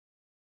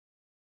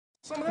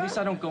At least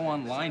I don't go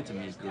online to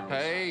meet girls.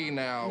 Hey,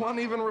 now. One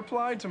even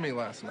replied to me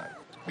last night.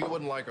 You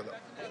wouldn't like her, though.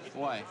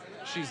 Why?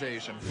 She's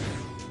Asian.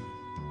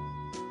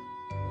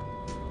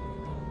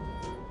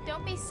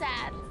 Don't be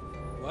sad.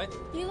 What?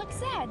 You look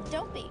sad.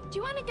 Don't be. Do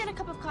you want to get a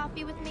cup of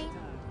coffee with me?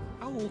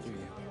 How old are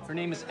you? Her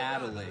name is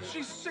Adelaide.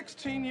 She's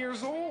 16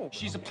 years old.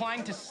 She's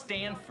applying to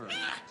Stanford.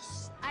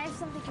 I have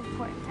something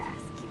important to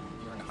ask you.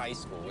 You're in high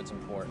school. What's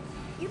important?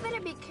 You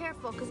better be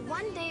careful, because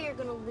one day you're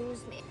gonna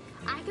lose me.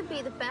 I could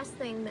be the best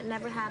thing that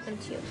never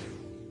happened to you.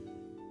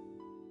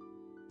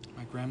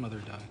 My grandmother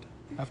died.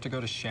 I have to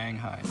go to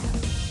Shanghai.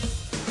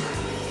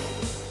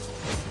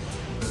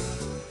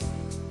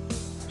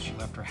 She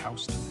left her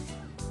house to me.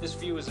 This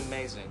view is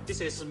amazing.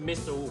 This is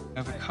Mr. Wu.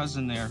 I have a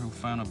cousin there who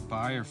found a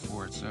buyer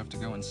for it, so I have to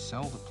go and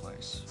sell the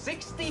place.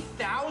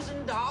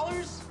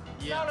 $60,000?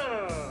 Yeah.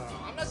 No.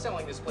 I'm not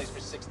selling this place for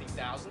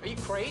 $60,000. Are you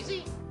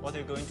crazy? What are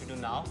you going to do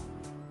now?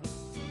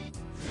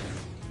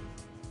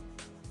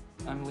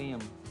 I'm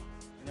Liam.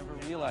 I never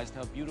realized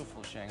how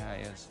beautiful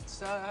Shanghai is.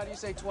 So, how do you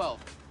say 12?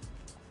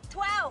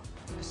 12!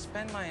 I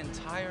spend my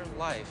entire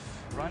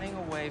life running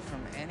away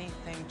from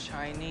anything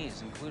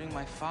Chinese, including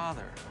my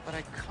father. But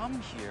I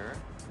come here,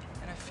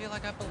 and I feel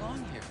like I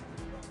belong here.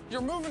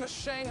 You're moving to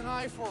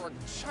Shanghai for a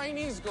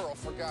Chinese girl,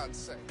 for God's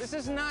sake. This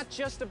is not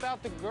just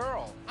about the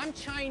girl. I'm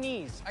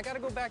Chinese. I gotta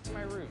go back to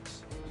my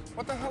roots.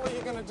 What the hell are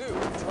you gonna do?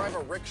 Drive a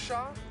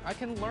rickshaw? I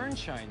can learn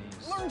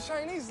Chinese. Learn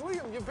Chinese,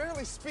 Liam. You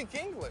barely speak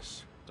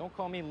English. Don't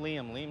call me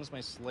Liam. Liam's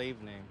my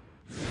slave name.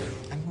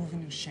 I'm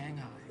moving to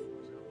Shanghai.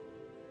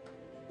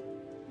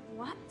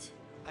 What?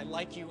 I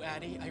like you,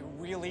 Addie. I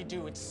really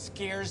do. It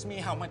scares me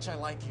how much I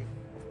like you.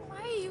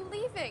 Why are you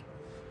leaving?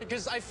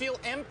 Because I feel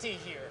empty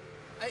here.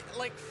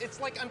 It's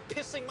like I'm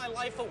pissing my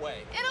life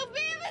away. It'll be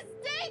a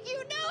mistake!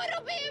 You know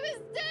it'll be a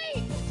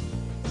mistake!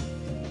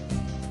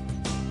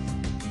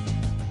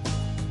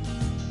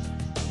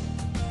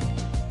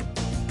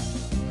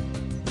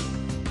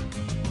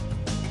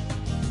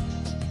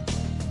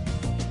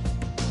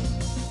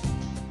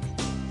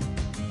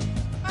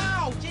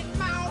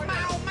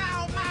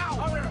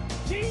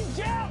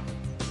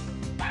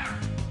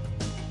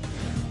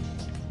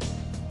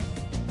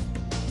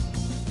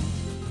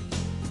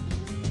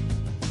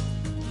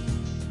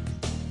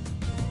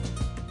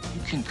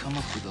 You can come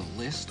up with a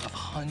list of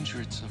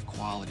hundreds of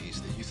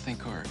qualities that you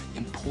think are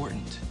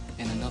important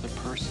in another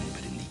person,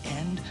 but in the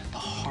end, the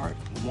heart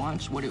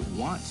wants what it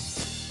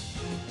wants.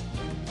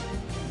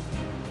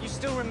 You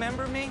still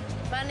remember me?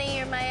 Bunny,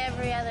 you're my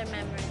every other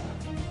memory.